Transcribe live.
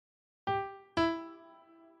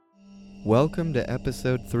Welcome to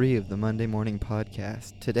episode 3 of the Monday Morning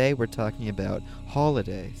Podcast. Today we're talking about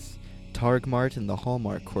holidays, Targmart and the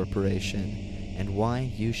Hallmark Corporation, and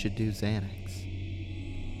why you should do Xanax.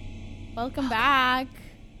 Welcome back.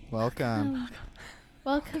 Welcome.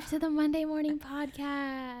 Welcome to the Monday Morning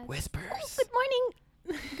Podcast. Whispers. Good morning.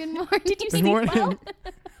 Good morning. Did you Good sleep morning. well?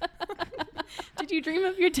 Did you dream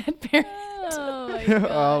of your dead parents? Oh my god.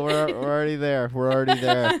 Oh, we're already there. We're already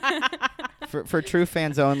there. For true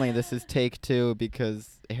fans only, this is take 2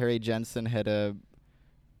 because Harry Jensen had a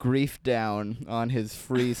grief down on his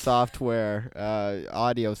free software,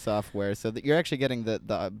 audio software, so that you're actually getting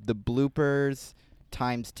the bloopers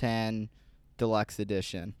times 10 deluxe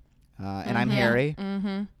edition. And I'm Harry,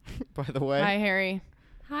 Mm-hmm. by the way. Hi, Harry.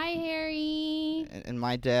 Hi, Harry. And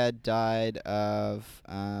my dad died of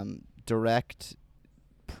direct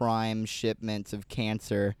prime shipments of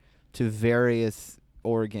cancer to various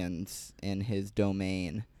organs in his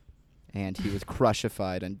domain, and he was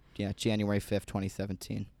crucified on January 5th,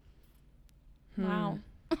 2017. Wow.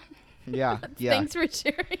 Yeah. Thanks for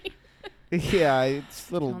sharing. Yeah, it's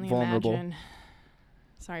a little Can only vulnerable. imagine.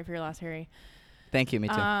 Sorry for your loss, Harry. Thank you, me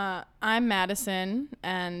too. I'm Madison,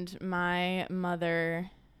 and my mother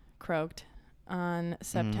croaked on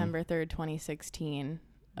September 3rd, 2016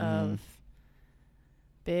 of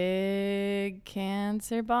big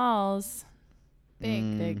cancer balls.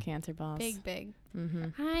 Big cancer balls. Big. Mm-hmm.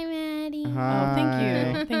 Hi, Maddie. Oh, thank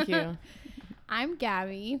Hi. you. Thank you. I'm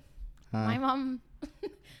Gabby. Hi.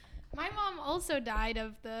 My mom also died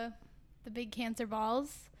of the big cancer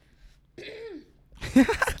balls.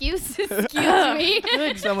 Excuse me.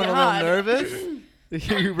 Someone a God. little nervous?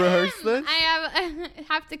 You rehearsed this? I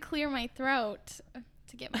have to clear my throat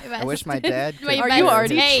to get my best. I wish my dad could. Are best you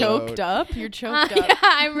already tape. choked up? You're choked up. Yeah,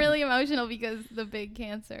 I'm really emotional because the big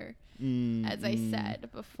cancer, as I said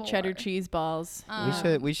before. Cheddar cheese balls.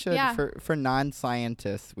 We should yeah. for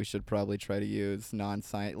non-scientists, we should probably try to use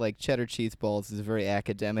non-science, like cheddar cheese balls is a very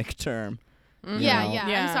academic term. Mhm. Yeah,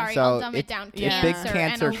 know? I'm sorry. So I'll dumb it it's- down. it's Cancer, big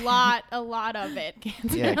cancer. and a lot of it.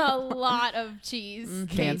 Yeah. A lot of cheese.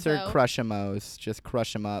 Cancer queso, crush-emos, just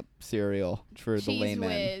crush 'em up cereal for the cheese layman.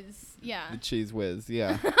 whiz. Yeah. The cheese whiz,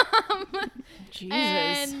 yeah. Jesus.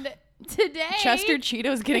 And today, Chester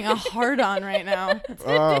Cheeto's getting a hard on right now.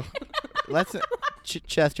 Oh, let's.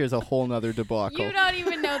 Chester's a whole nother debacle. you don't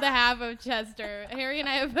even know the half of Chester. Harry and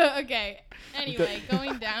I have okay. Anyway,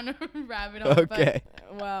 going down a rabbit hole. Okay.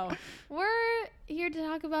 Wow. But we're here to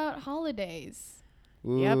talk about holidays.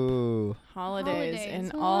 Yep. Ooh. Holidays in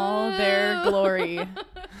Holidays. all their glory.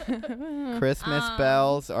 Christmas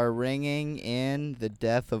bells are ringing in the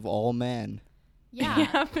death of all men. Yeah.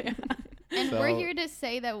 Yeah. And So- we're here to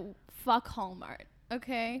say that fuck Hallmark.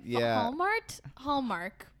 Okay? Yeah.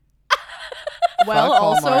 Hallmark. Well, Fuck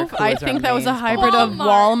also, Hallmark, who I is our think that was a main hybrid of sponsor.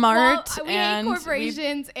 Walmart We and hate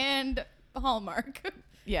corporations and Hallmark.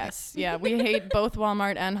 yes, yeah, we hate both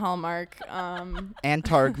Walmart and Hallmark. And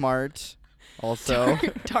Targmart, also.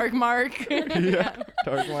 Targmark, Yeah,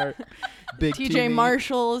 Targmart. Big TJ TV.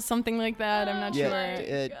 Marshalls, something like that. I'm not Yeah,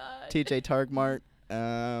 sure. TJ Targmart.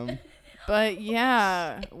 But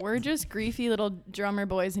yeah, we're just griefy little drummer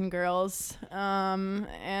boys and girls.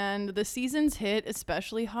 And the seasons hit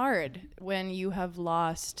especially hard when you have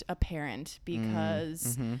lost a parent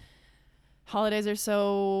because holidays are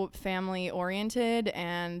so family oriented,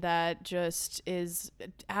 and that just is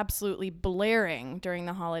absolutely blaring during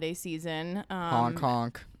the holiday season. Honk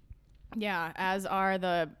honk. Yeah, as are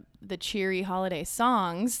the cheery holiday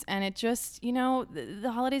songs, and it just,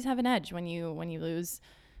 the holidays have an edge when you lose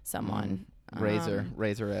someone. Razor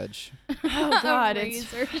edge. Oh God,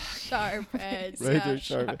 it's razor sharp edge. Razor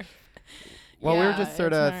sharp. Well, we were Yeah, just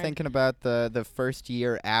sort it's of hard. thinking about the first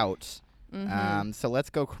year out. So let's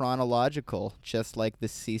go chronological, just like the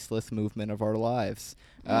ceaseless movement of our lives.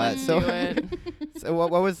 Let's so do it. so what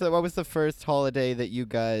was the first holiday that you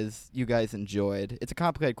guys enjoyed? It's a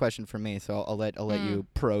complicated question for me, so I'll let you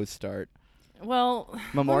pros start. Well,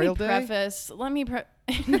 Memorial let me Day?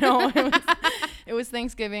 preface. No, it was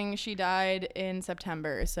Thanksgiving. She died in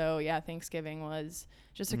September, so yeah, Thanksgiving was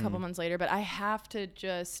just a couple months later. But I have to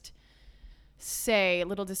just say,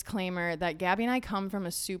 little disclaimer, that Gabby and I come from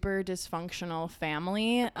a super dysfunctional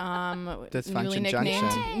family. Dysfunction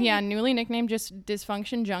Junction. Newly nicknamed just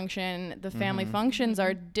Dysfunction Junction. The family functions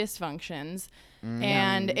are dysfunctions.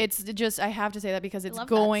 And it's just, I have to say that because it's love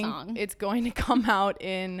that song. going to come out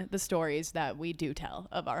in the stories that we do tell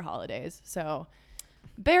of our holidays. So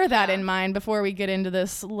bear that in mind before we get into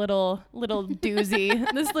this little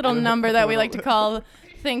doozy, this little number that we like to call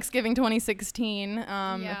Thanksgiving 2016. Oh,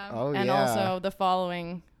 and yeah. also the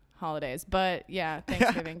following holidays. But yeah,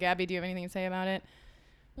 Thanksgiving. Gabby, do you have anything to say about it?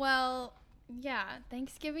 Well, yeah,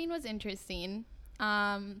 Thanksgiving was interesting.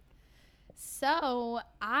 So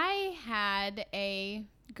I had a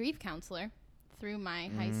grief counselor through my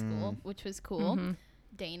high school, which was cool,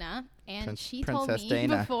 Dana, and she told Princess me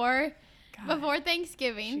Dana. before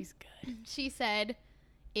Thanksgiving, She's good. she said,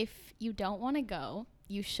 if you don't want to go,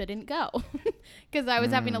 you shouldn't go, because I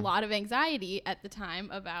was having a lot of anxiety at the time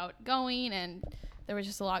about going, and there was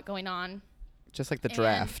just a lot going on. Just like the And-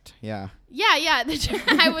 draft. Yeah. Yeah,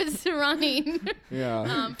 I was running. Yeah.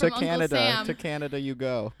 From to Uncle Canada. Sam. To Canada you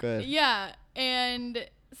go. Good. Yeah, and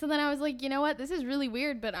so then I was like, you know what? This is really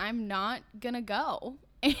weird, but I'm not gonna go.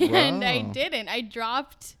 And I Whoa. didn't. I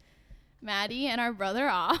dropped Maddie and our brother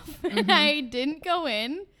off, and I didn't go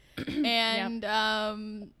in. And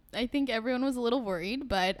I think everyone was a little worried,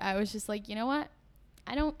 but I was just like, you know what?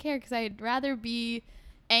 I don't care, because I'd rather be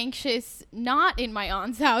anxious not in my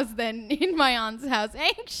aunt's house than in my aunt's house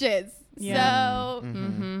anxious. Yeah. So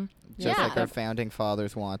Mm-hmm. Just Yeah. like our founding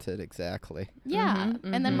fathers wanted. Exactly. yeah.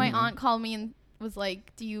 And then my mhm. aunt called me and was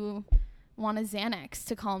like, do you want a Xanax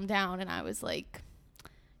to calm down? And I was like,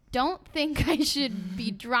 don't think I should be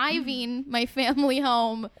driving my family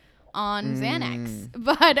home on Xanax.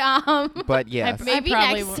 But yes. maybe I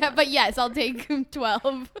probably next time. But yes, I'll take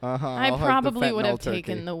 12. Uh-huh. I I'll have the probably would fentanyl have turkey.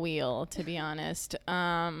 taken the wheel, to be honest.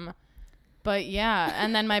 But yeah,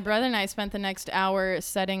 and then my brother and I spent the next hour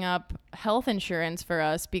setting up health insurance for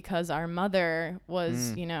us, because our mother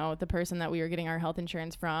was, you know, the person that we were getting our health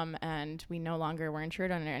insurance from, and we no longer were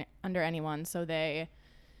insured under anyone. So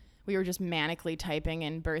we were just manically typing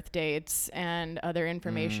in birth dates and other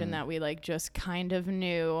information that we like just kind of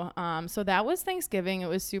knew. So that was Thanksgiving. It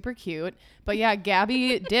was super cute. But yeah,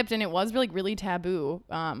 Gabby dipped, and it was really taboo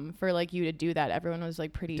for like you to do that. Everyone was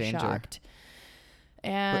like pretty Danger. shocked.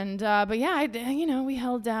 And but yeah, we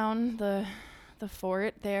held down the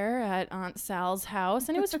fort there at Aunt Sal's house,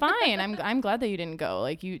 and it was fine. I'm glad that you didn't go.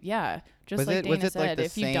 Like just Was like it- Dana was it like said, the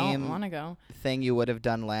if you don't same want to go. Thing you would have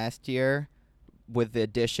done last year, with the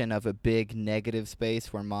addition of a big negative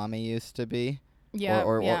space where Mommy used to be. Yeah,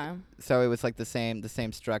 or- yeah. So it was like the same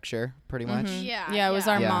structure, pretty much. Mhm. Yeah, Yeah, it was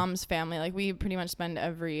our Yeah. mom's family. Like we pretty much spend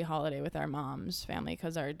every holiday with our mom's family,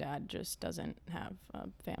 because our dad just doesn't have a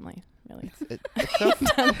family, really. It's so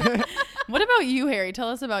What about you, Harry? Tell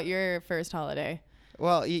us about your first holiday.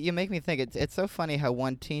 Well, you make me think. It's so funny how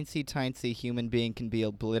one teensy tiny human being can be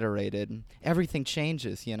obliterated, and everything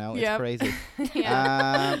changes. You know, it's Yep. crazy.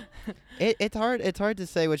 Yeah. It's hard to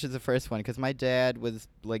say which is the first one, because my dad was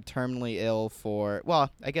like terminally ill for. Well,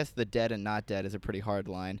 I guess the dead and not dead is a pretty hard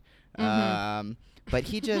line. But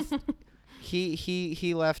he just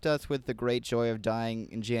he left us with the great joy of dying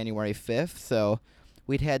in January 5th. So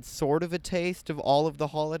we'd had sort of a taste of all of the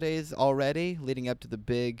holidays already, leading up to the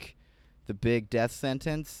big death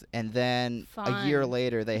sentence, and then a year Fun.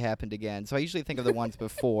 later they happened again. So I usually think of the ones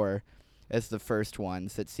before as the first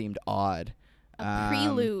ones that seemed odd. A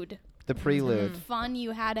prelude. The prelude. Fun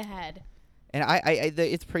you had ahead. And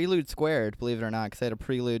it's prelude squared, believe it or not, because I had a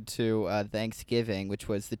prelude to Thanksgiving, which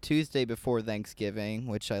was the Tuesday before Thanksgiving,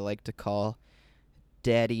 which I like to call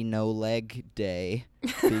Daddy No Leg Day.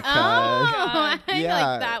 Because I Yeah,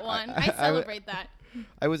 like that one. I celebrate that.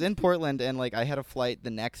 I was in Portland, and like I had a flight the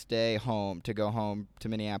next day to go home to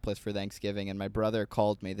Minneapolis for Thanksgiving, and my brother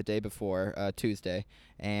called me the day before, Tuesday,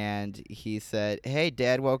 and he said, "Hey,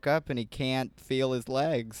 Dad woke up and he can't feel his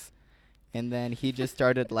legs." And then he just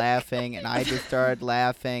started laughing, and I just started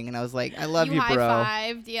laughing, and I was like, "I love you, bro."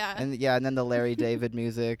 high-fived, yeah. And then the Larry David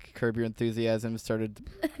music, Curb Your Enthusiasm, started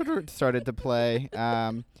to play.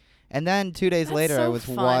 And then 2 days That's later, I so was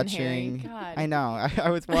fun, watching. Harry. God. I know. I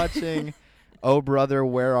was watching "Oh Brother,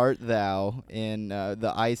 Where Art Thou" in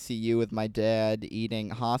the ICU with my dad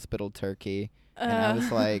eating hospital turkey, and I was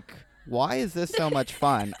like, "Why is this so much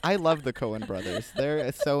fun?" I love the Coen brothers.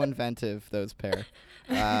 They're so inventive, those pair.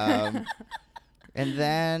 And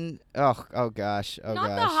then, oh gosh. Not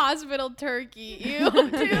the hospital turkey. Ew,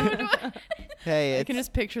 dude. Hey, I can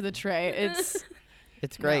just picture the tray.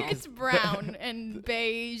 it's great. No. 'cause It's brown and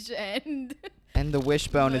beige and and the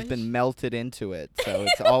wishbone has Mush. been melted into it, so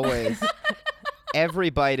it's always every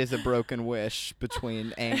bite is a broken wish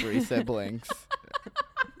between angry siblings.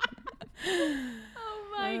 oh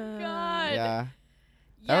my god. Yeah.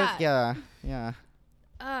 Yeah. Yeah.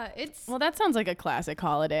 It's Well, that sounds like a classic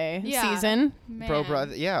holiday Yeah. season. man.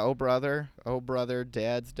 Brother. Yeah. Oh brother,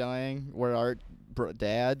 dad's dying. Where art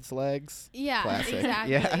dad's legs? Yeah, Classic.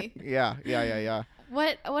 exactly. Yeah.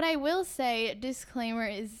 What I will say, disclaimer,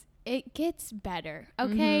 is it gets better.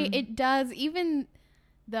 Okay, it does. Even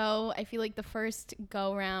though I feel like the first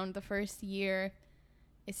go round, the first year,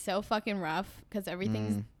 is so fucking rough because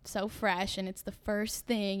everything's so fresh and it's the first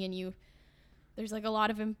thing, and there's like a lot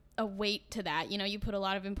of a weight to that. You know, you put a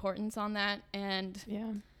lot of importance on that, and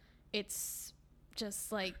it's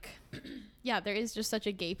just like, yeah, there is just such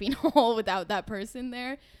a gaping hole without that person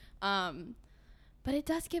there. But it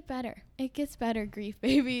does get better. It gets better, grief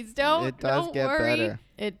babies. Don't get worry. better.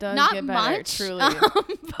 It does Not get better, much, truly.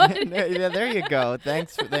 but Yeah, there you go.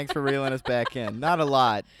 Thanks for reeling us back in. Not a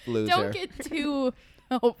lot, loser. don't get too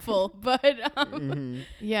hopeful. But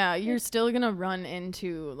Yeah, you're still going to run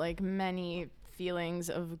into like many feelings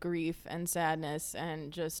of grief and sadness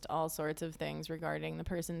and just all sorts of things regarding the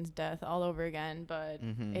person's death all over again. But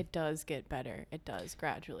it does get better. It does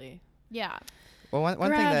gradually. yeah. Well, one thing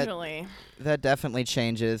Gradually. that definitely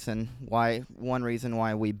changes, and one reason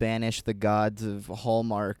why we banish the gods of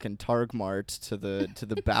Hallmark and Targmart to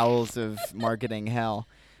the bowels of marketing hell,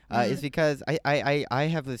 is because I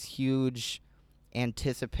have this huge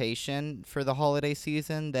anticipation for the holiday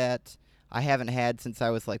season that I haven't had since I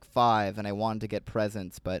was like 5, and I wanted to get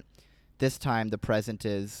presents, but this time the present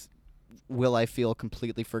is, will I feel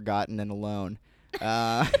completely forgotten and alone?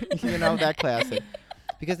 You know, that classic.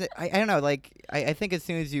 Because I don't know, like, I think as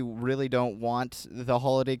soon as you really don't want the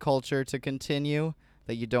holiday culture to continue,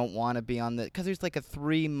 that you don't want to be on the, because there's like a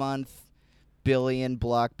 3-month billion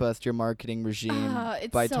blockbuster marketing regime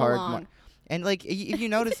It's by so Targmart. long. And like, if you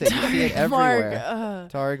notice it, you see it everywhere.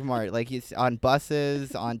 Target. Targmart, like it's on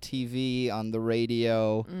buses, on TV, on the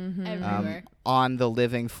radio, Everywhere. on the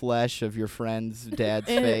living flesh of your friend's dad's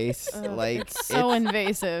face. Like It's so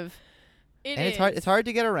invasive. It's hard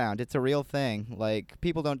to get around. It's a real thing. Like,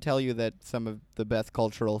 people don't tell you that some of the best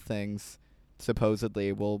cultural things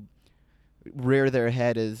supposedly will rear their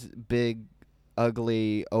head as big,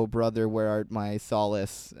 ugly, oh brother, where art my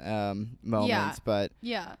solace moments. Yeah. But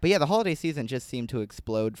Yeah. yeah, the holiday season just seemed to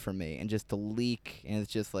explode for me and just to leak, and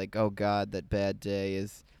it's just like, oh god, that bad day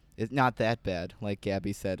is not that bad. Like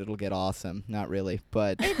Gabby said, it'll get awesome. Not really,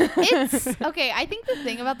 but It's okay. I think the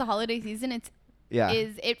thing about the holiday season, is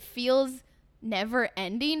it feels never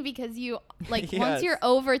ending, because you like once Yes. you're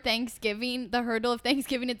over Thanksgiving, the hurdle of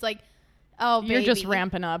Thanksgiving, it's like, oh baby, You're just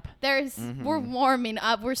ramping up. we're warming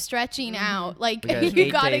up, we're stretching out, like We got you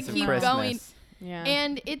 8 gotta days of keep Christmas. going. Yeah.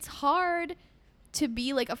 And it's hard to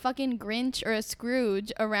be like a fucking Grinch or a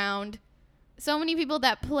Scrooge around so many people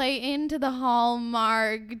that play into the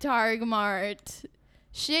Hallmark, Targmart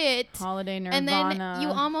shit. Holiday Nirvana. And then you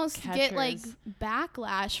almost get like catchers.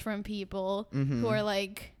 backlash from people Mm-hmm. who are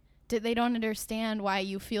like, they don't understand why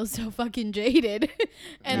you feel so fucking jaded.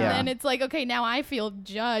 And Yeah. then it's like, okay, now I feel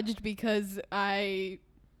judged because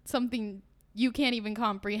something you can't even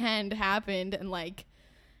comprehend happened. And like,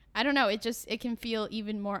 I don't know, it can feel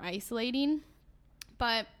even more isolating.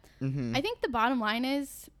 But Mm-hmm. I think the bottom line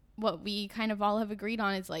is, what we kind of all have agreed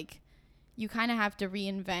on is like, you kind of have to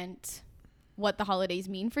reinvent what the holidays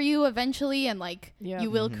mean for you eventually, and like Yeah.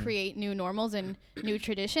 you will create new normals and new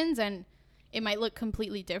traditions, and it might look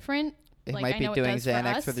completely different. It like, might I be know it doing does for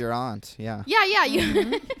Xanax us. with your aunt. Yeah. Yeah,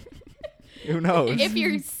 you Who knows? if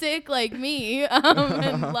you're sick like me,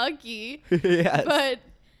 and lucky. Yes. But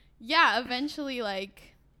yeah, eventually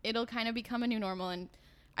like it'll kind of become a new normal, and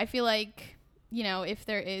I feel like, you know, if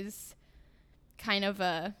there is kind of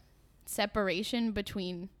a separation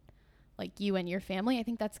between like you and your family, I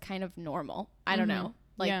think that's kind of normal. I don't know.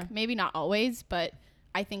 Like Yeah. maybe not always, but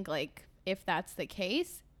I think like if that's the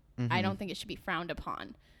case, I don't think it should be frowned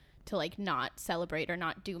upon to like not celebrate or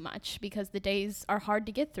not do much, because the days are hard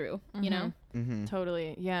to get through, you know? Mm-hmm.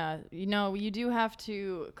 Totally. Yeah. You know, you do have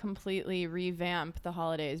to completely revamp the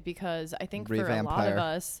holidays, because I think for a lot of Revampire.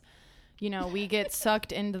 us, you know, we get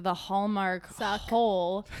sucked into the Hallmark Suck.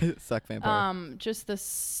 hole. Suck vampire. Just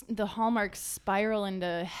the Hallmark spiral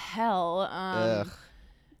into hell. Ugh.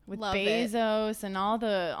 With Love it. Bezos and all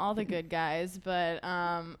the good guys, but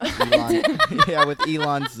Elon, yeah, with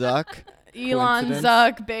Elon Zuck. Elon, Coincidence?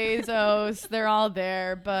 Zuck, Bezos, they're all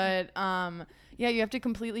there. But yeah, you have to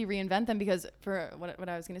completely reinvent them, because for what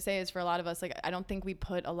I was going to say is, for a lot of us, like, I don't think we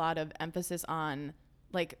put a lot of emphasis on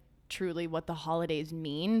like truly what the holidays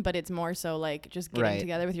mean, but it's more so like just getting Right.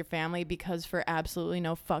 together with your family because for absolutely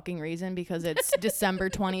no fucking reason, because it's December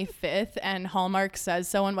 25th and Hallmark says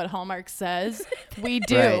so, and what Hallmark says we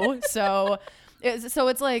do. Right. So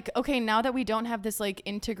it's like, okay, now that we don't have this like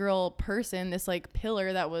integral person, this like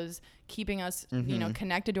pillar that was keeping us, you know,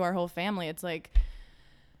 connected to our whole family, it's like,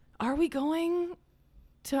 are we going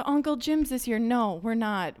to Uncle Jim's this year. No, we're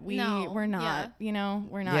not. We're not. Yeah. You know,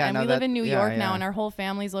 we're not. Yeah, and no, we live that- in New yeah, York now, yeah. and our whole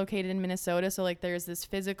family's located in Minnesota. So like, there's this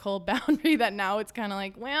physical boundary that now it's kind of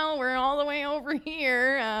like, well, we're all the way over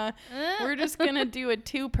here. We're just gonna do a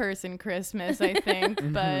 2-person Christmas, I think.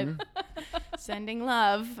 But sending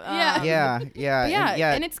love. Yeah. Yeah, yeah, But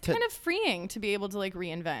yeah, and it's to- kind of freeing to be able to like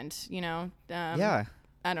reinvent. You know. yeah.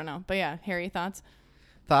 I don't know, but yeah, Harry, thoughts?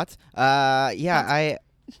 Thoughts? Yeah, I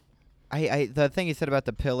the thing you said about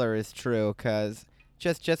the pillar is true, 'cause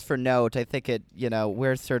just for note, I think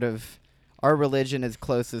we're sort of, our religion is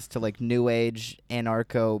closest to like New Age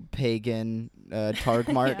anarcho-pagan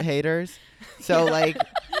Targmart Yeah. haters. So like,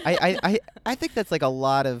 I think that's like a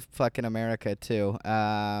lot of fucking America too.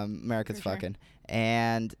 America's For sure. fucking,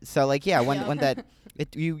 and so like when Yeah. when that.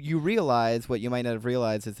 You realize what you might not have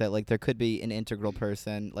realized is that like there could be an integral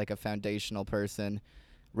person, like a foundational person,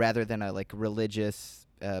 rather than a like religious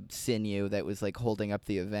sinew that was like holding up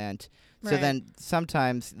the event. So Right. then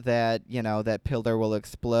sometimes that that pillar will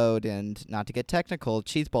explode, and not to get technical,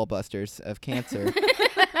 cheese ball busters of cancer.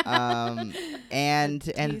 And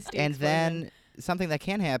tasty then something that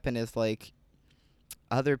can happen is like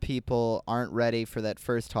other people aren't ready for that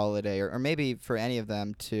first holiday, or maybe for any of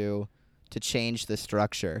them to change the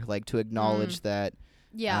structure, like to acknowledge that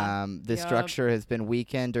Yeah. the Yup. structure has been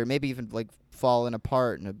weakened, or maybe even like fallen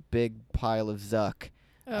apart in a big pile of zuck.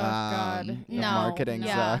 Oh God. No, Marketing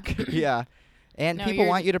yeah. zuck. Yeah. And No, people you're-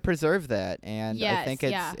 want you to preserve that, and I Yes, think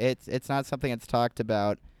yeah. it's not something that's talked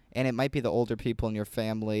about, and it might be the older people in your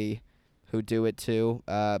family who do it too,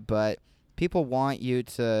 but people want you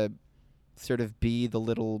to sort of be the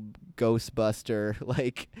little Ghostbuster,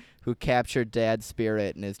 like, who captured Dad's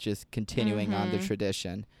spirit and is just continuing on the Mhm.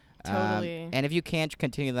 tradition. Totally. And if you can't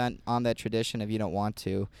continue on that tradition, if you don't want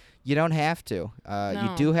to, you don't have to. You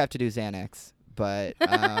No. do have to do Xanax, but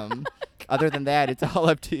other than that, it's all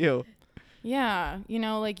up to you. Yeah,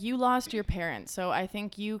 like you lost your parents, so I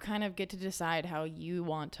think you kind of get to decide how you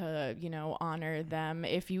want to, honor them,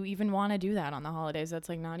 if you even want to do that on the holidays. That's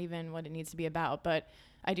like not even what it needs to be about, but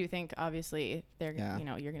I do think obviously they're, Yeah.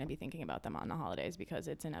 you're going to be thinking about them on the holidays because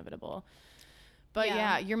it's inevitable. But Yeah.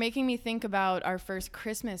 yeah, you're making me think about our first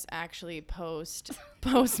Christmas actually post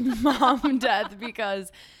mom death,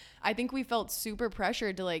 because I think we felt super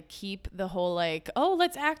pressured to like keep the whole like, oh,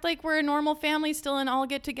 let's act like we're a normal family still and all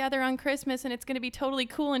get together on Christmas and it's going to be totally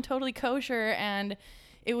cool and totally kosher. And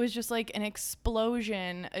it was just like an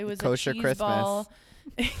explosion. It was Kosher a cheese Christmas. ball.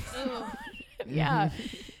 Ooh. Yeah.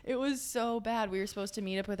 It was so bad. We were supposed to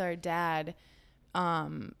meet up with our dad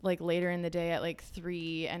like later in the day at like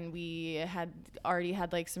 3, and we had already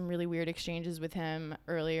had like some really weird exchanges with him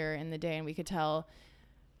earlier in the day, and we could tell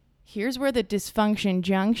here's where the dysfunction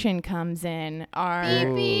junction comes in.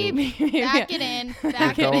 Our Beep, beep. Yeah. Back it in.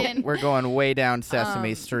 Back it in. We're going way down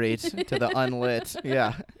Sesame Street to the unlit.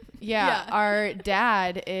 Yeah. Yeah, Yeah. our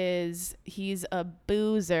dad he's a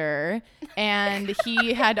boozer, and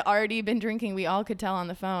he had already been drinking. We all could tell on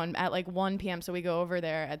the phone at like 1 p.m. So we go over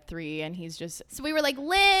there at 3, and he's just So we were like,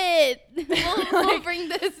 lit. We'll bring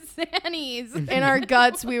the Sannies. in our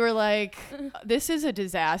guts. We were like, this is a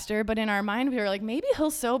disaster. But in our mind, we were like, maybe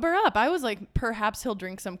he'll sober up. I was like, perhaps he'll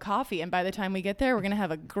drink some coffee, and by the time we get there, we're gonna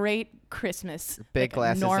have a great Christmas. Big like a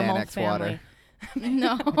glass of normal Xanax family. water.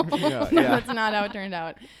 No. Yeah, No, yeah. that's not how it turned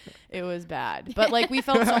out. It was bad. But like we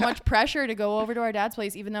felt so much pressure to go over to our dad's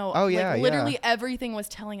place, even though Oh, yeah, like literally yeah. everything was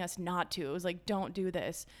telling us not to. It was like, don't do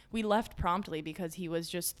this. We left promptly because he was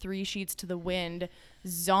just 3 sheets to the wind,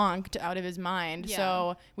 zonked out of his mind. Yeah.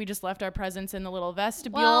 So we just left our presents in the little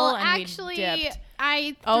vestibule Well, and actually, we dipped.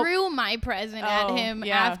 I Oh. threw my present at Oh, him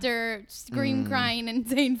yeah. after scream crying and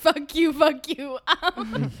saying, fuck you, fuck you.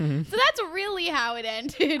 So that's really how it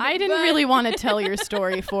ended. I didn't But- really want to tell your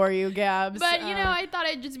story for you, Gabs. But, I thought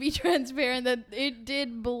I'd just be transparent that it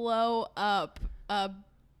did blow up.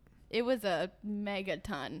 It was a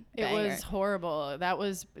megaton. it banger. was horrible.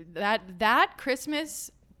 That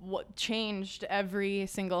Christmas changed every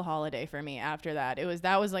single holiday for me after that.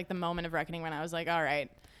 That was like the moment of reckoning when I was like, all right.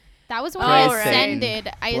 That was when Praise I ascended.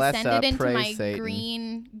 I Bless ascended up, into praise my Satan.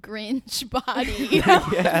 green Grinch body.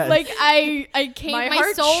 Yes. Like I came, My my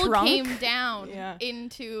heart soul shrunk. came down Yeah.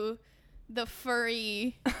 into the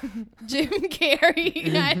furry Jim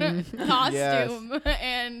Carrey costume,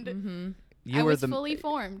 and You I were was the fully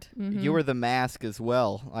formed. you were the mask as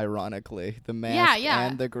well, ironically. The mask yeah.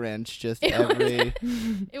 and the Grinch, just It was- every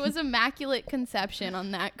It was immaculate conception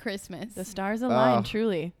on that Christmas. The stars aligned, Oh.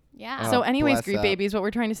 truly. Yeah. So Oh, anyways, bless Greek up. babies, what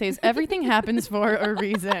we're trying to say is everything happens for a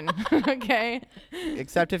reason. Okay?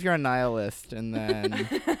 except if you're a nihilist, and then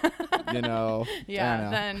I don't know. Yeah,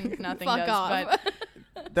 then nothing Fuck does. off.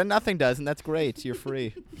 But Then nothing does, and that's great. You're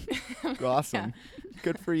free. Awesome.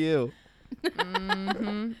 Good for you.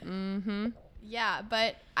 Yeah,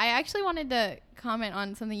 but I actually wanted to comment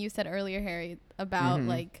on something you said earlier, Harry, about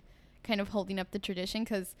like kind of holding up the tradition,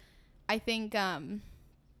 because I think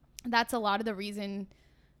that's a lot of the reason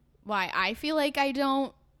why I feel like I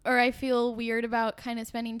don't, or I feel weird about kind of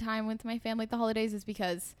spending time with my family at the holidays, is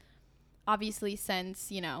because obviously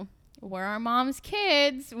since, you know, we're our mom's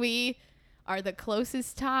kids, we are the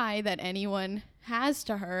closest tie that anyone has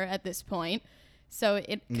to her at this point. So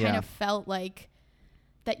it kind of felt like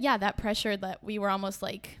that pressure that we were almost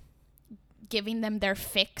like giving them their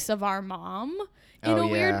fix of our mom in a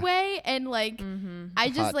weird way. And like, I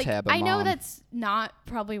just like, I know that's not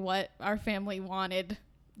probably what our family wanted.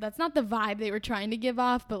 That's not the vibe they were trying to give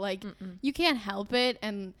off, but like, you can't help it.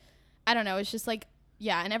 And I don't know, it's just like,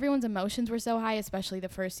 yeah. And everyone's emotions were so high, especially the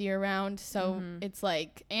first year around. So it's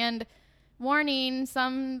like, and warning,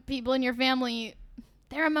 some people in your family,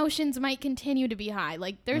 their emotions might continue to be high.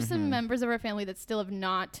 Like, there's some members of our family that still have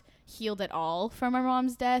not healed at all from our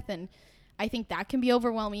mom's death. And I think that can be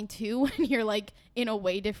overwhelming too, when you're like in a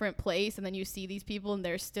way different place and then you see these people and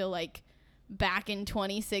they're still like back in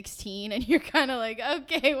 2016 and you're kind of like,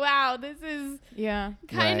 okay, wow, this is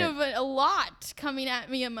kind of a lot coming at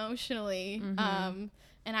me emotionally.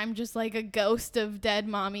 And I'm just like a ghost of dead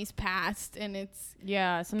mommy's past, and it's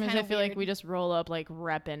sometimes I feel like we just roll up like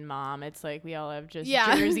reppin' mom. It's like we all have just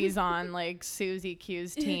jerseys on, like Susie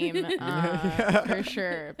Q's team for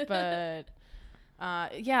sure. But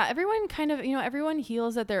everyone kind of, you know, everyone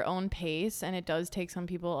heals at their own pace, and it does take some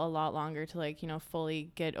people a lot longer to like, you know,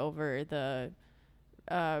 fully get over the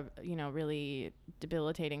you know, really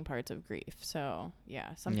debilitating parts of grief. So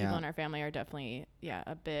some people in our family are definitely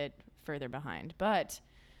a bit further behind, but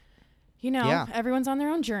you know, everyone's on their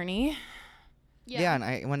own journey.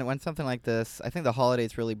 And when something like this, I think the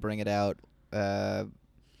holidays really bring it out.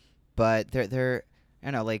 But they're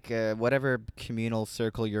I don't know, like whatever communal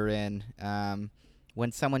circle you're in,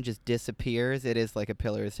 when someone just disappears, it is like a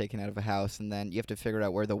pillar is taken out of a house, and then you have to figure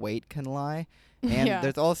out where the weight can lie. And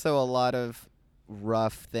there's also a lot of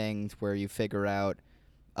rough things where you figure out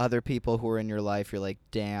other people who are in your life, you're like,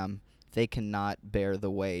 damn, they cannot bear the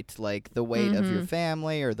weight, like the weight of your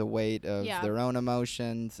family or the weight of their own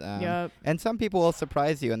emotions. And some people will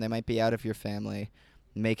surprise you, and they might be out of your family,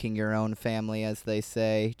 making your own family, as they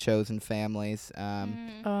say, chosen families.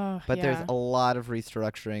 But there's a lot of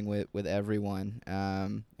restructuring with everyone,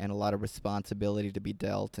 and a lot of responsibility to be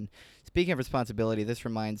dealt. And speaking of responsibility, this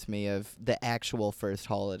reminds me of the actual first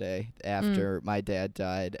holiday after my dad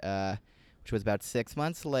died, which was about 6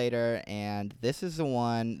 months later, and this is the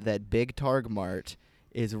one that Big Targ Mart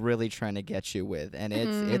is really trying to get you with, and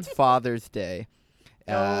it's Father's Day.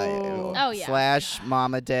 Slash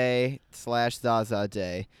Mama Day / Zaza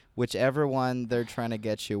Day, whichever one they're trying to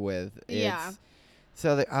get you with.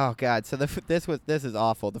 So this is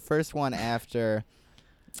awful. The first one after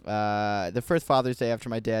the first Father's Day after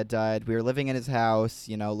my dad died, we were living in his house,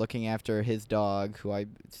 you know, looking after his dog, who I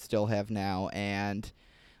still have now, and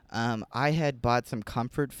I had bought some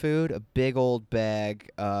comfort food, a big old bag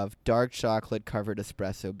of dark chocolate covered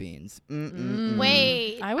espresso beans.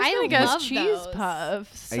 Wait, I was gonna guess cheese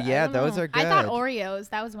puffs. Those are good. I thought Oreos.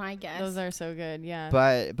 That was my guess. Those are so good. Yeah.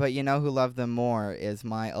 But you know who loved them more is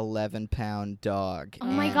my 11-pound dog. Oh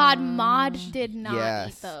my God, Maud did not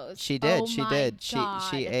eat those. She did.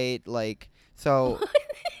 She ate like so.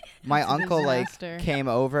 My uncle came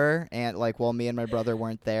over and while me and my brother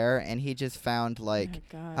weren't there, and he just found I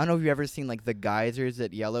don't know if you've ever seen like the geysers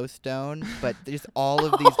at Yellowstone, but there's all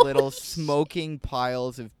of these little smoking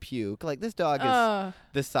piles of puke. Like, this dog is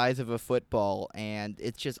the size of a football, and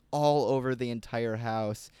it's just all over the entire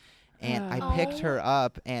house. And I picked her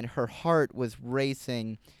up, and her heart was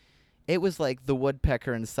racing. It was like the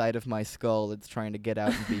woodpecker inside of my skull that's trying to get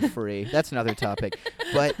out and be free. That's another topic.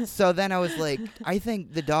 But so then I was like, I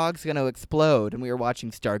think the dog's going to explode. And we were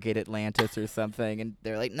watching Stargate Atlantis or something. And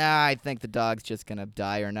they're like, nah, I think the dog's just going to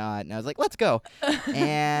die or not. And I was like, let's go.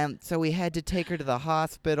 And so we had to take her to the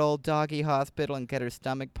hospital, doggy hospital, and get her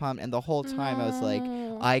stomach pumped. And the whole time I was like,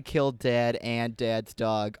 I killed Dad and Dad's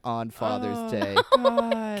dog on Father's Day.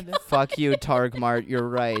 God. Fuck you, Targ Mart. You're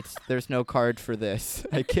right. There's no card for this.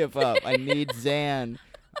 I give up. I need Zan.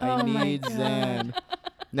 I need Zan.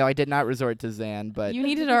 No, I did not resort to Zan, but you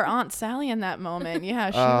needed our Aunt Sally in that moment. Yeah,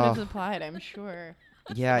 she would have supplied, I'm sure.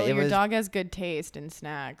 Yeah, well, your dog has good taste in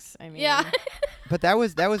snacks. I mean, But that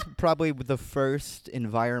was probably the first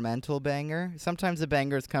environmental banger. Sometimes the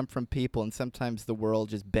bangers come from people, and sometimes the world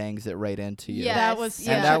just bangs it right into you. Yeah, that was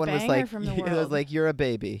and that a one was banger like, from the world. It was like, you're a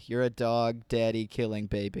baby, you're a dog daddy killing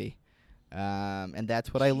baby. And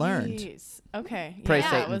that's what I learned. Jeez. Okay. Pray yeah,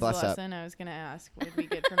 Satan, that was bless the up. lesson I was gonna ask. What did we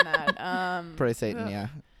get from that? Pray Satan, ugh. yeah.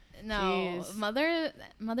 No, Jeez.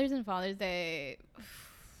 Mothers and Father's Day,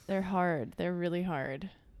 They're hard. They're really hard.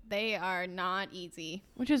 they are not easy.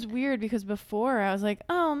 Which is weird because before I was like,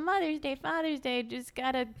 oh, Mother's Day, Father's Day, just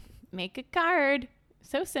gotta make a card.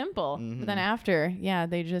 So simple. But then after, yeah,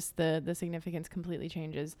 they just, the significance completely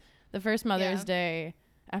changes. The first Mother's Yeah. Day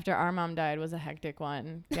after our mom died was a hectic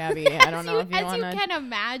one. Gabby, I don't know if you As want you to. can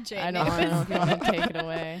imagine. I don't know if you want to take it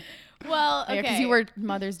away. Well, okay. Yeah, because you were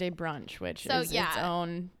Mother's Day brunch, which So, is its yeah.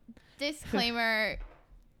 own. Disclaimer,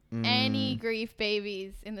 any grief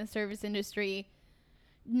babies in the service industry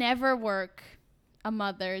never work a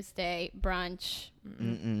Mother's Day brunch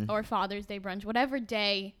or Father's Day brunch. Whatever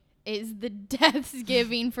day is the death's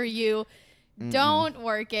giving for you, don't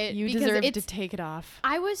work it. You because deserve to it's- take it off.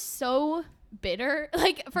 I was so bitter.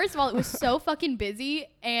 Like, first of all, it was so fucking busy.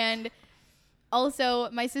 And also,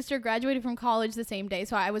 my sister graduated from college the same day.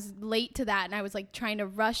 So I was late to that. And I was like trying to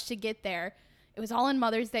rush to get there. It was all on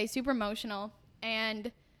Mother's Day, super emotional.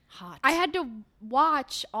 And Hot. I had to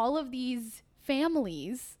watch all of these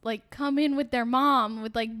families like come in with their mom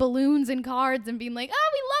with like balloons and cards and being like, oh,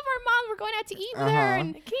 we love our mom. We're going out to eat with her.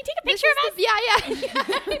 And can you take a picture of us?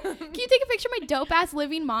 Yeah. Can you take a picture of my dope ass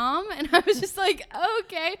living mom? And I was just like,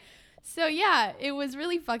 okay. So yeah, it was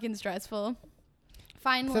really fucking stressful.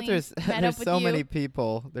 Finally, Except met there's up with so you. many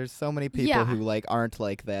people. There's so many people Yeah. who like aren't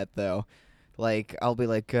like that though. Like I'll be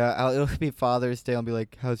like, it'll be Father's Day. I'll be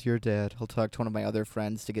like, how's your dad? I'll talk to one of my other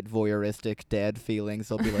friends to get voyeuristic dad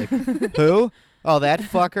feelings. I'll be like, who? Oh, that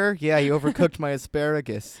fucker? Yeah, he overcooked my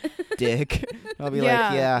asparagus, dick. I'll be like,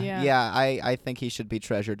 yeah. I think he should be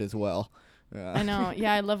treasured as well. I know.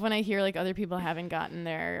 Yeah, I love when I hear like other people haven't gotten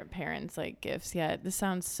their parents like gifts yet. This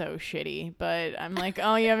sounds so shitty, but I'm like,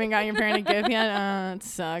 oh, you haven't got your parent a gift yet? It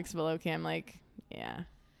sucks, but okay. I'm like, yeah.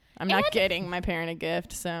 I'm not getting my parent a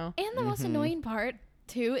gift, so. And the most annoying part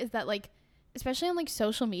too is that like, especially on like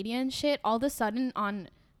social media and shit, all of a sudden on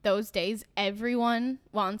those days, everyone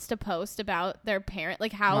wants to post about their parent,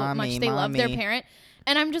 like how much they love their parent.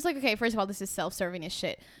 And I'm just like, okay, first of all, this is self-serving as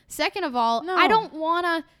shit. Second of all, No. I don't want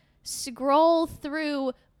to scroll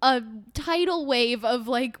through a tidal wave of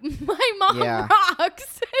like my mom Yeah.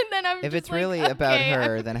 rocks, and then I'm If just it's like, really about okay,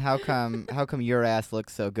 her, then how come your ass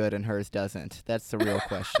looks so good and hers doesn't? That's the real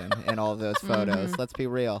question in all of those photos. Let's be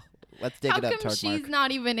real. Let's dig how it up, come she's Tarkmark.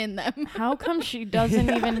 not even in them? How come she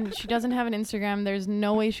doesn't she doesn't have an Instagram? There's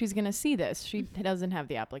no way she's going to see this. She doesn't have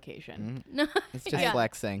the application. No, It's just yeah.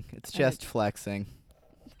 flexing. It's just flexing.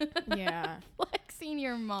 Yeah. flexing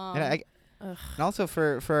your mom. And and also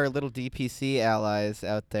for our little DPC allies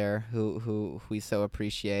out there who we so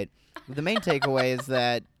appreciate, the main takeaway is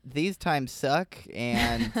that these times suck,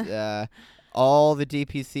 and all the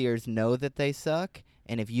DPCers know that they suck.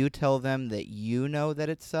 And if you tell them that you know that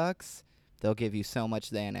it sucks, they'll give you so much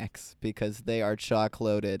Xanax because they are chock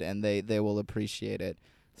loaded and they will appreciate it.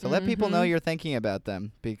 So let people know you're thinking about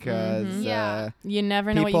them because Yeah. You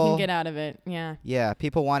never know what you can people- get out of it. Yeah. yeah,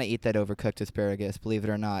 people want to eat that overcooked asparagus, believe it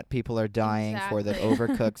or not. People are dying for that Exactly.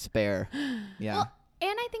 overcooked spare. Yeah. Well,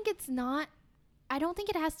 and I think it's not, I don't think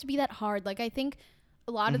it has to be that hard. Like, I think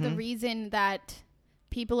a lot of the reason that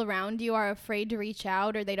people around you are afraid to reach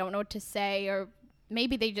out or they don't know what to say, or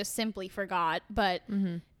maybe they just simply forgot, but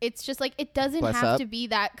it's just like, it doesn't Bless have up. to be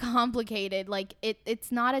that complicated. Like,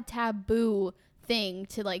 it's not a taboo thing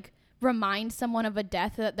to like remind someone of a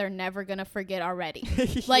death that they're never gonna forget already.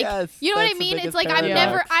 Like, Yes, you know what I that's the mean? It's biggest like, I've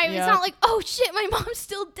paradox. never, it's not like, oh shit, my mom's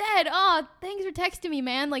still dead. Oh, thanks for texting me,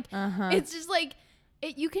 man. Like, it's just like,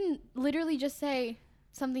 you can literally just say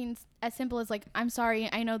something as simple as like, I'm sorry,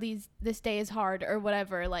 I know this day is hard or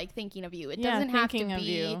whatever, like thinking of you. It doesn't have to thinking of be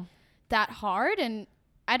you. that hard. And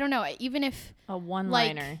I don't know, even if A like,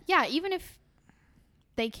 one-liner. yeah, even if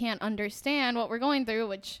they can't understand what we're going through,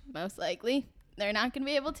 which most likely they're not going to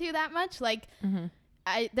be able to that much, like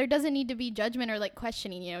there doesn't need to be judgment or like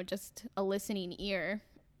questioning, just a listening ear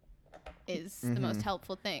is the most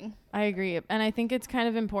helpful thing. I agree. And I think it's kind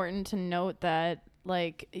of important to note that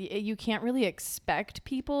like you can't really expect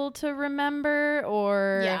people to remember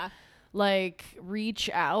or Yeah. like reach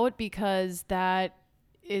out, because that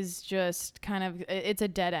is just kind of, it's a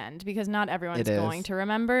dead end because not everyone's It is. going to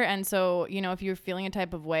remember. And so, if you're feeling a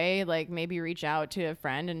type of way, like maybe reach out to a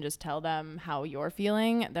friend and just tell them how you're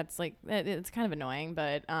feeling. That's like, it's kind of annoying,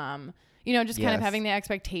 but just kind of Yes. having the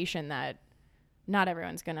expectation that not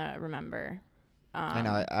everyone's going to remember. I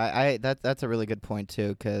know. I that's a really good point too,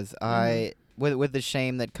 because I with the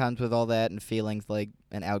shame that comes with all that and feelings like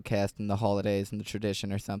an outcast in the holidays and the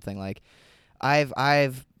tradition or something, like I've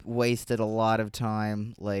wasted a lot of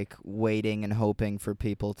time like waiting and hoping for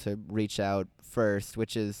people to reach out first,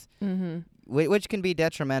 which is which can be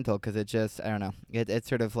detrimental because it just, I don't know, it's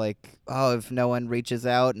sort of like, oh, if no one reaches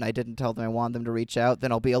out and I didn't tell them I want them to reach out,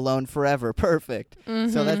 then I'll be alone forever. Perfect.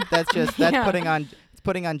 So that's just putting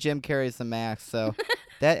on Jim Carrey's The Max. So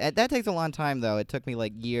that takes a long time though. It took me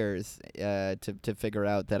like years to figure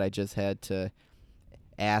out that I just had to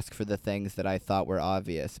ask for the things that I thought were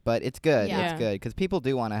obvious. But it's good. Yeah. It's good because people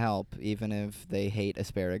do want to help even if they hate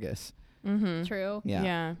asparagus. True.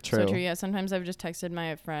 Yeah. So true. Yeah, sometimes I've just texted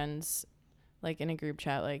my friends like in a group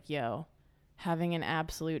chat like, yo, having an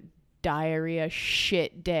absolute diarrhea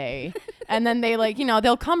shit day. And then they like,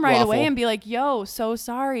 they'll come right away and be like, yo, so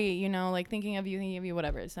sorry, like thinking of you,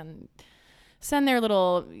 whatever. Send their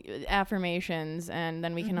little affirmations and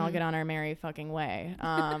then we can all get on our merry fucking way.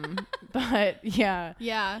 But yeah.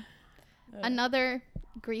 Yeah. Another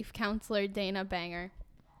grief counselor, Dana Banger,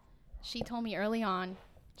 she told me early on,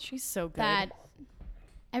 she's so good, that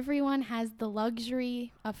everyone has the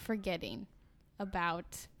luxury of forgetting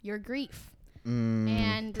about your grief.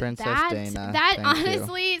 And Princess Dana, that thank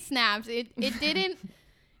honestly snaps. It didn't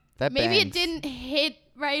that maybe bangs. it didn't hit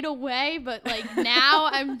right away, but like now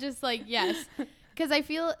I'm just like, yes. Because I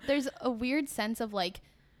feel there's a weird sense of like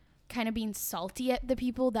kind of being salty at the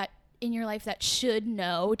people that in your life that should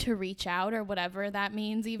know to reach out or whatever that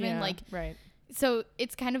means, even like right. So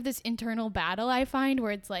it's kind of this internal battle I find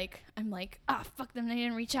where it's like, I'm like, fuck them, they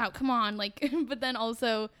didn't reach out, come on, like, but then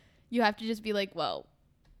also you have to just be like, whoa,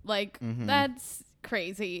 like, that's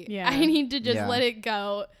crazy. Yeah. I need to just let it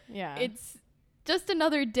go. Yeah. It's just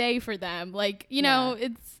another day for them. Like, know,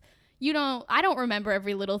 I don't remember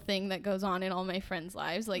every little thing that goes on in all my friends'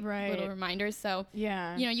 lives, like little reminders. So,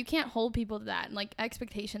 you can't hold people to that. And like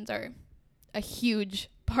expectations are a huge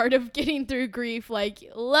part of getting through grief. Like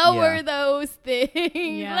lower those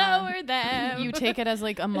things, lower them. You take it as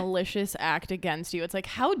like a malicious act against you. It's like,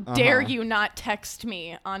 how dare you not text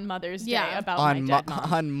me on Mother's Day about my dead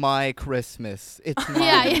mom? On my Christmas. It's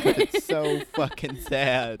mine. It's so fucking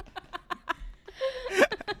sad.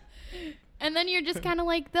 And then you're just kind of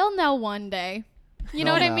like, they'll know one day. You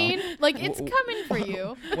know what I mean? Like, it's coming for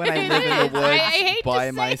you. When I live in the woods I hate by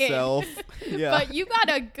to say myself. Yeah. But you got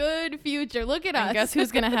a good future. Look at us. And guess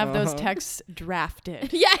who's going to have those texts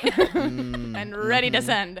drafted? Yeah. And ready to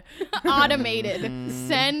send. Automated.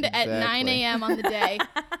 Send at 9 a.m. on the day.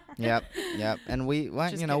 Yep. And we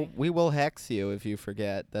will hex you if you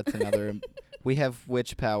forget. That's another. We have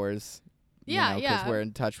witch powers. Because we're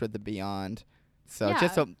in touch with the beyond. So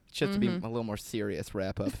just to be a little more serious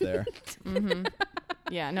wrap up there.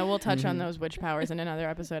 Yeah, no, we'll touch on those witch powers in another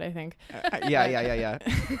episode, I think. Yeah.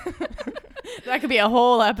 That could be a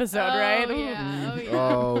whole episode, right? Yeah,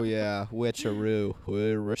 oh yeah, witcheroo.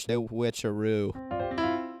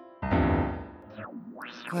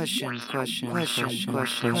 Questions, answers,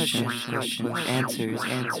 questions.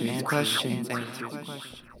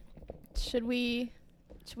 Should we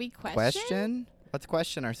question? Let's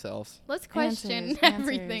question ourselves. Let's question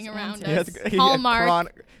everything around answers. us.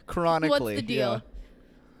 Hallmark. Chronically. What's the deal? Yeah.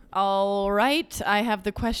 All right, I have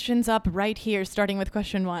the questions up right here, starting with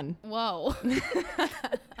question 1. Whoa.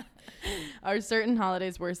 Are certain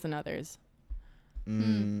holidays worse than others?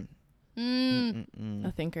 A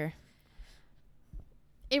thinker.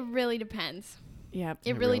 It really depends. Yep.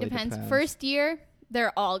 It really depends. First year,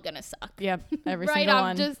 they're all gonna suck. Yep. Every right single off,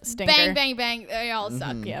 one. just Stinker. bang, bang, bang. They all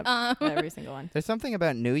suck. Yep. Every single one. There's something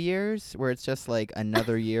about New Year's where it's just like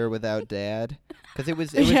another year without Dad, because it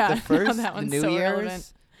was the first New so Year's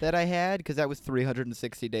relevant. that I had, because that was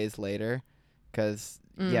 360 days later. Because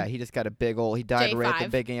he just got a big old. He died right at the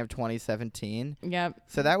beginning of 2017. Yep.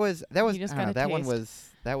 So that was I don't just know, got a that one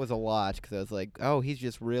taste. was a lot, because I was like, oh, he's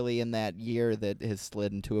just really in that year that has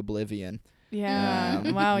slid into oblivion. Yeah.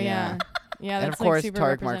 Wow. Yeah. Yeah. And That's of course, like super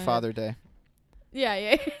Tark Mark representative. Father Day.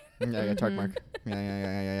 Yeah. Yeah, Tark Mark.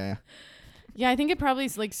 Yeah. Yeah, I think it probably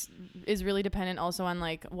is really dependent also on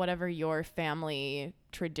like whatever your family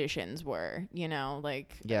traditions were,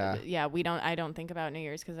 like Yeah. I don't think about New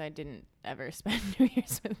Year's because I didn't ever spend New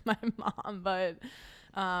Year's with my mom, but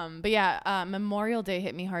yeah, Memorial Day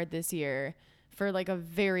hit me hard this year for like a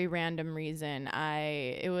very random reason.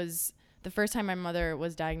 It was the first time my mother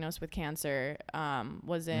was diagnosed with cancer,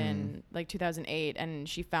 was in like 2008,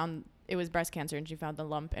 and it was breast cancer, and she found the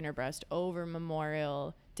lump in her breast over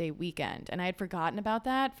Memorial Day weekend. And I had forgotten about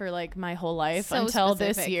that for like my whole life until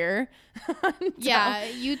this year. Yeah,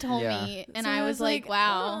 you told me, and so I was like,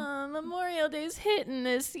 wow. Memorial Day's hitting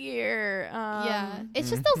this year. Yeah, it's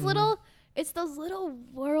just those little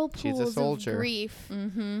whirlpools of grief.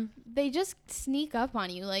 They just sneak up on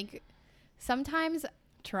you. Like sometimes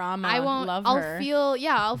trauma. I won't. Love I'll her.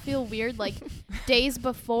 I'll feel weird like days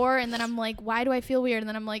before, and then I'm like, why do I feel weird? And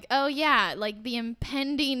then I'm like, oh yeah, like the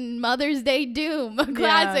impending Mother's Day doom, a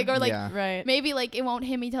classic, or like Yeah. Right. maybe like it won't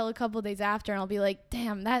hit me till a couple days after, and I'll be like,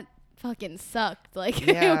 damn, that fucking sucked. Like,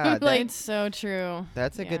 Yeah, like It's so true.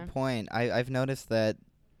 That's a Yeah. good point. I've noticed that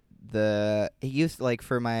it used like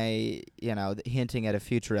for my hinting at a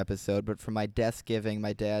future episode, but for my desk giving,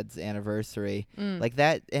 my dad's anniversary, like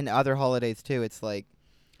that, and other holidays too. It's like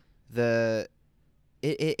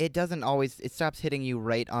it doesn't always, it stops hitting you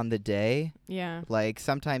right on the day. Yeah. Like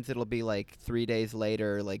sometimes it'll be like 3 days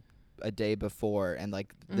later, like a day before, and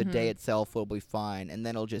like the day itself will be fine, and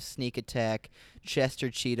then it'll just sneak attack, Chester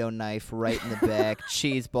Cheeto knife right in the back,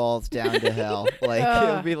 cheese balls down to hell. Like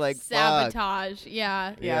it'll be like fuck. sabotage.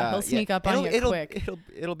 Yeah. Yeah, he'll sneak up on you quick.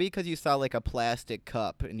 It'll be because you saw like a plastic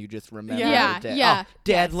cup and you just remember. Yeah, the day. yeah. Oh,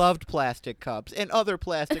 Dad loved plastic cups and other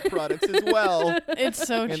plastic products as well. It's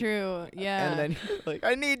so And- true. Yeah. And then you're like,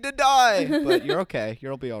 I need to die, but you're okay.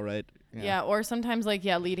 You'll be all right. Yeah, or sometimes like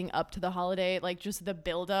leading up to the holiday, like just the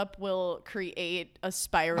buildup will create a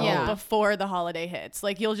spiral Yeah. before the holiday hits.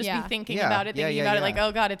 Like you'll just Yeah. be thinking Yeah, about it, yeah, thinking yeah, about it, yeah. like,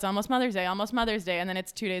 oh god, it's almost Mother's Day, and then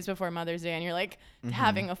it's 2 days before Mother's Day, and you're like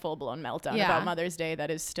having a full blown meltdown Yeah. about Mother's Day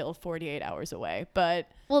that is still 48 hours away.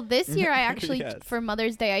 But Well, this year I actually, Yes. for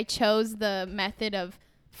Mother's Day, I chose the method of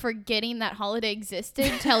forgetting that holiday existed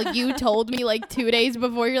till you told me like 2 days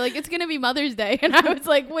before. You're like, it's gonna be Mother's Day, and I was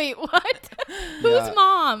like, wait, what? Yeah. Who's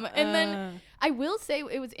mom? And then I will say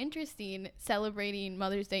it was interesting celebrating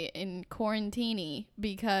Mother's Day in quarantini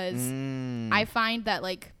because I find that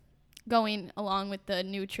like going along with the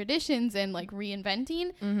new traditions and like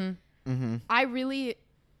reinventing,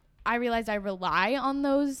 I realized I rely on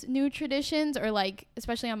those new traditions, or like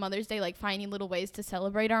especially on Mother's Day, like finding little ways to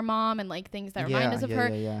celebrate our mom and like things that remind us of her.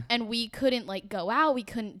 Yeah. And we couldn't like go out, we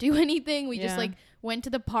couldn't do anything. We just Yeah. like went to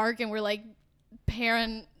the park and we're like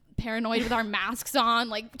paranoid with our masks on,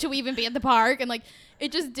 like to even be at the park, and like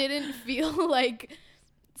it just didn't feel like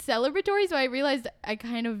celebratory. So I realized I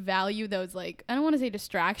kind of value those, like, I don't want to say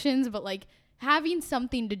distractions, but like having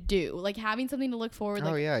something to do, like having something to look forward.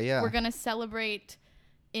 Oh, Like yeah. we're gonna celebrate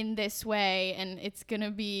in this way, and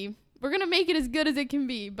we're gonna make it as good as it can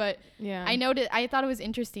be. But yeah, I thought it was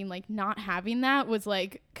interesting, like not having that was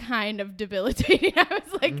like kind of debilitating. I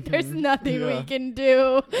was like, there's nothing Yeah. we can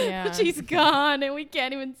do. Yeah. She's gone and we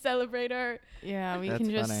can't even celebrate her. Yeah, we That's can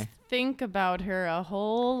just funny. think about her a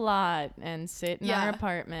whole lot and sit in our Yeah.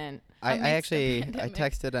 apartment. I amidst the actually pandemic.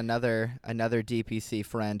 texted another DPC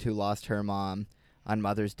friend who lost her mom on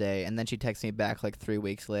Mother's Day, and then she texted me back like 3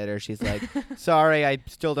 weeks later. She's like, "Sorry, I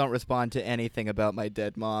still don't respond to anything about my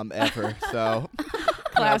dead mom ever." So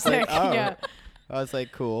Classic. oh. Yeah. I was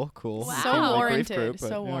like, cool. Wow. Seems So like grief warranted. group, but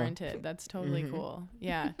So yeah. warranted. That's totally Mhm. cool.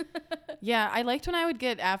 Yeah. Yeah. I liked when I would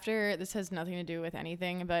get after, this has nothing to do with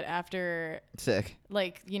anything, but after Sick.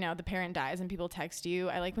 like, the parent dies and people text you,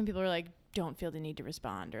 I like when people are like, don't feel the need to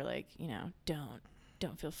respond, or like,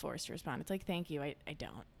 don't feel forced to respond. It's like, thank you. I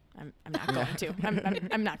don't. I'm not going to.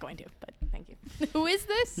 I'm not going to, but thank you. Who is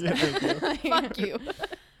this? Yeah, thank you. Fuck you.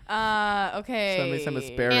 Okay. Send me some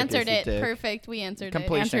asparagus. Answered you it. dick. Perfect. We answered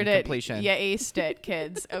Complete. it. Answered it. Completion. Yeah, aced it,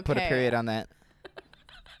 kids. Okay. Put a period on that.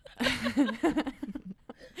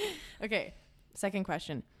 Okay. Second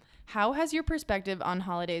question. How has your perspective on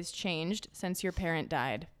holidays changed since your parent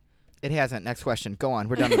died? It hasn't. Next question. Go on.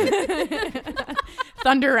 We're done with it.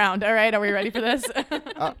 Thunder round. All right. Are we ready for this?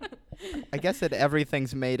 I guess that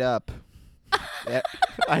everything's made up. Yeah,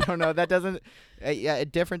 I don't know. That doesn't. Yeah,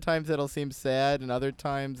 at different times it'll seem sad, and other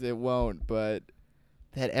times it won't. But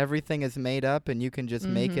that everything is made up, and you can just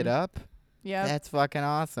make it up. Yeah. That's fucking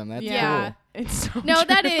awesome. That's Yeah. cool. It's so No,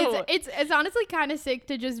 that true. is. It's honestly kind of sick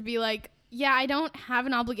to just be like, yeah, I don't have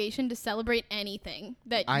an obligation to celebrate anything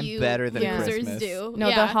that I'm you better than losers Christmas. do. No,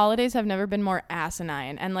 yeah. the holidays have never been more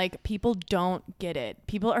asinine, and like people don't get it.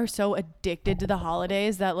 People are so addicted to the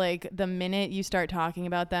holidays that like the minute you start talking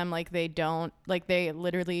about them, like they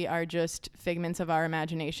literally are just figments of our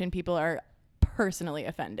imagination. People are personally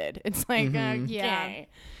offended. It's like, Mhm. okay, Yeah.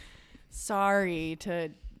 sorry to.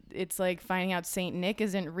 It's like finding out Saint Nick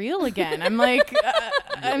isn't real again. I'm like,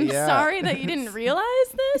 I'm Yeah. sorry that you didn't realize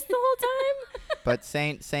this the whole time. But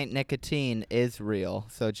Saint Nicotine is real,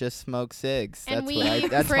 so just smoke cigs. and That's we what I.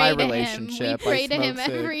 That's pray my to relationship. him. We pray I to him smoke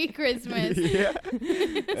cigs. every Christmas. Yeah.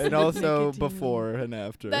 And also Nicotine. before and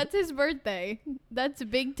after. That's his birthday. That's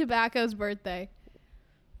Big Tobacco's birthday.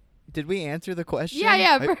 Did we answer the question?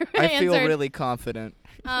 Yeah, I feel answered. really confident.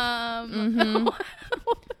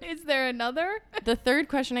 Is there another? The third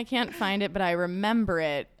question, I can't find it, but I remember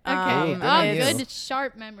it. Okay. Ooh, Oh, good. good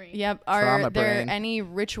sharp memory. Yep. Trauma Are there brain. any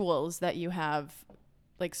rituals that you have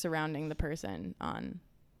like surrounding the person on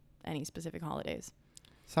any specific holidays.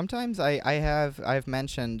 Sometimes I've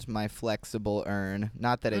mentioned my flexible urn.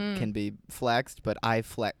 Not that it can be flexed, but I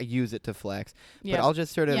use it to flex. Yep. But I'll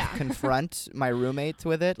just sort of Yeah. confront my roommates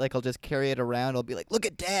with it. Like I'll just carry it around. I'll be like, "Look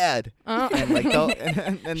at Dad," Oh. and like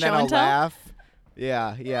and then Show I'll and tell? laugh.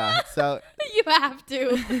 Yeah. So You have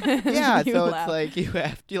to. yeah, You so laugh. it's like you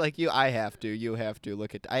have to, like you have to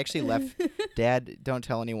look at. I actually left Dad. Don't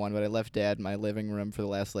tell anyone, but I left Dad in my living room for the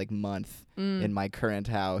last like month in my current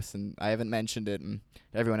house, and I haven't mentioned it, and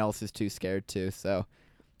everyone else is too scared to. So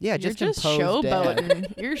yeah, You're just impose Dad.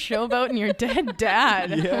 showboating. You're showboating your dead dad.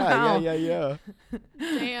 Wow. Yeah.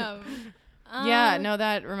 Damn. Yeah, no,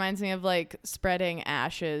 that reminds me of like spreading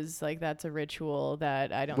ashes. Like that's a ritual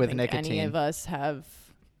that I don't With think any nicotine. of us have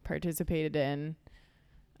participated in.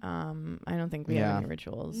 I don't think we have any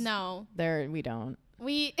rituals. No. We don't.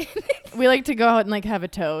 We We like to go out and like have a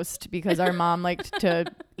toast because our mom liked to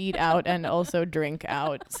eat out and also drink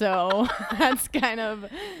out. So that's kind of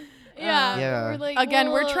yeah. Yeah. We're like, again,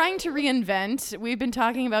 we're well, trying to reinvent. We've been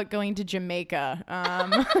talking about going to Jamaica.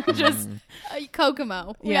 Just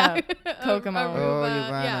Kokomo. Yeah, Kokomo. Oh, you Aruba,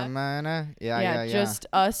 wanna yeah. mana? Yeah. just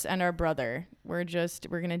us and our brother. We're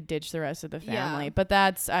gonna ditch the rest of the family. Yeah. But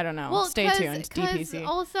that's I don't know. Well, Stay tuned. 'cause DPC.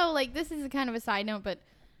 Also, like, this is a kind of a side note, but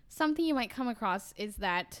something you might come across is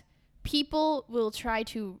that people will try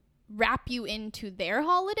to wrap you into their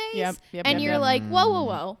holidays, and you're like,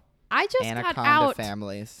 whoa. I just Anaconda got out.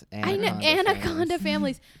 families. I know, anaconda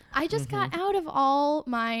families. I just got out of all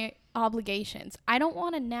my obligations. I don't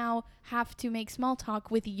want to now have to make small talk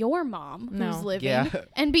with your mom No. who's living Yeah.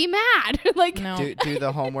 and be mad. Like, No. Do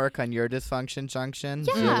the homework on your dysfunction junction.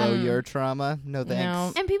 Yeah. Zillow your trauma. No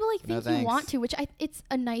thanks. and people like No think you want thanks. to, which it's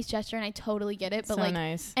a nice gesture, and I totally get it. But So like,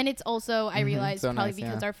 nice. and it's also I realize So probably nice,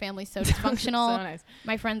 because yeah. our family's so dysfunctional. So nice.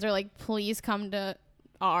 My friends are like, please come to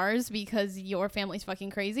ours because your family's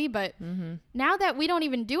fucking crazy. But now that we don't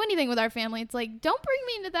even do anything with our family, it's like, don't bring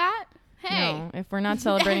me into that. Hey. No, if we're not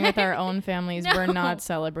celebrating with our own families, we're No. not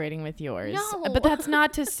celebrating with yours. No. But that's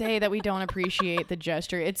not to say that we don't appreciate the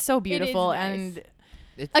gesture. It's so beautiful nice.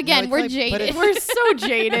 and Again, we're but jaded. it's- we're so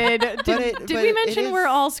jaded. Did but we it mention we're is-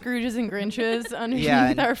 all Scrooges and Grinches underneath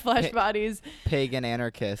and our flesh pa- bodies? pagan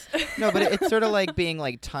anarchist. No, but it's sort of like being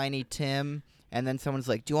like Tiny Tim, and then someone's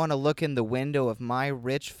like, "Do you want to look in the window of my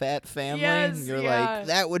rich fat family?" Yes, and you're yeah. like,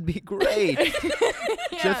 "That would be great."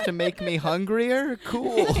 Just to make me hungrier?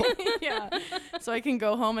 Cool. Yeah. So I can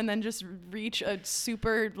go home and then just reach a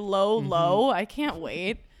super low. I can't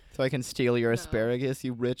wait. So I can steal your asparagus,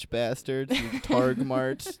 you rich bastards, you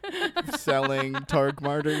Targmart selling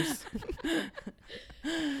Targmarters.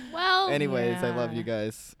 Well, Anyways, I love Yeah. you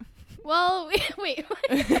guys. well, wait.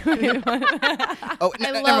 Oh, I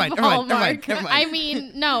never love mind. Hallmark. Never mind. I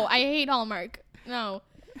mean, no, I hate Hallmark. No.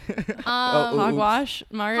 Oh, ooh. Hogwash,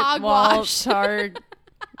 Mart, Hogwash. Wall, Targ,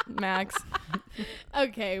 Max.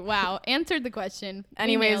 Okay, wow. Answered the question. We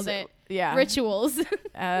Anyways, nailed it. yeah. Rituals.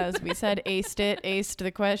 As we said, aced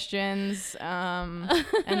the questions. And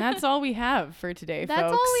that's all we have for today, That's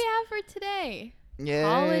folks. all we have for today. Yay.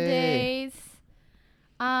 Holidays.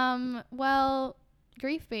 Well,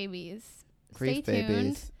 grief babies. Grief Stay tuned.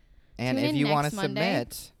 babies. And Tune if in you want next to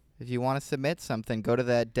Monday. submit something, go to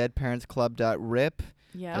that deadparentsclub.rip.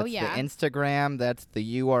 Yeah. That's Oh, yeah. the Instagram. That's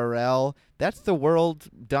the URL. That's the world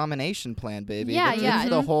domination plan, baby. Yeah, that's, yeah. That's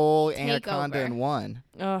the whole Takeover. anaconda in one.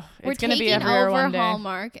 Oh, We're it's going to be taking everywhere over one day.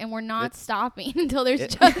 Hallmark, and we're not It's- stopping until there's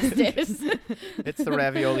it- justice. It's the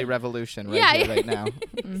ravioli revolution right Yeah, here, yeah. right now.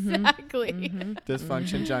 Exactly.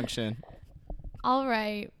 Dysfunction junction. All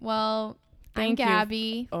right. Well, Thank you. I'm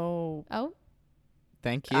Gabby. Oh. Oh,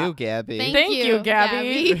 Thank you, Gabby. Thank you,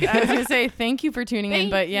 Gabby. Gabby. I was going to say thank you for tuning in,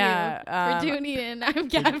 thank but you yeah. for tuning in. I'm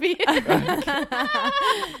Gabby.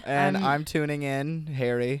 And I'm tuning in,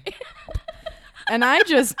 Harry. And I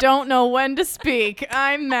just don't know when to speak.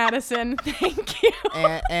 I'm Madison. Thank you.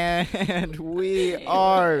 And we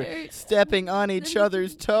are stepping on each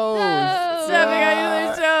other's toes. No. Stepping on each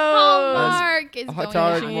other's toes. Hallmark is going Hard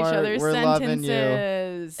to Finishing each work. other's We're loving you.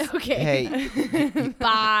 sentences. Okay. Hey,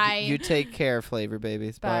 Bye. you take care, flavor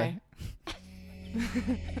babies. Bye.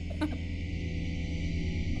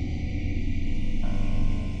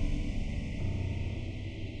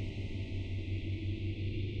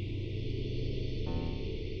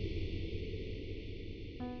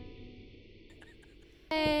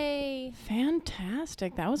 Hey.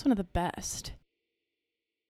 Fantastic. That was one of the best.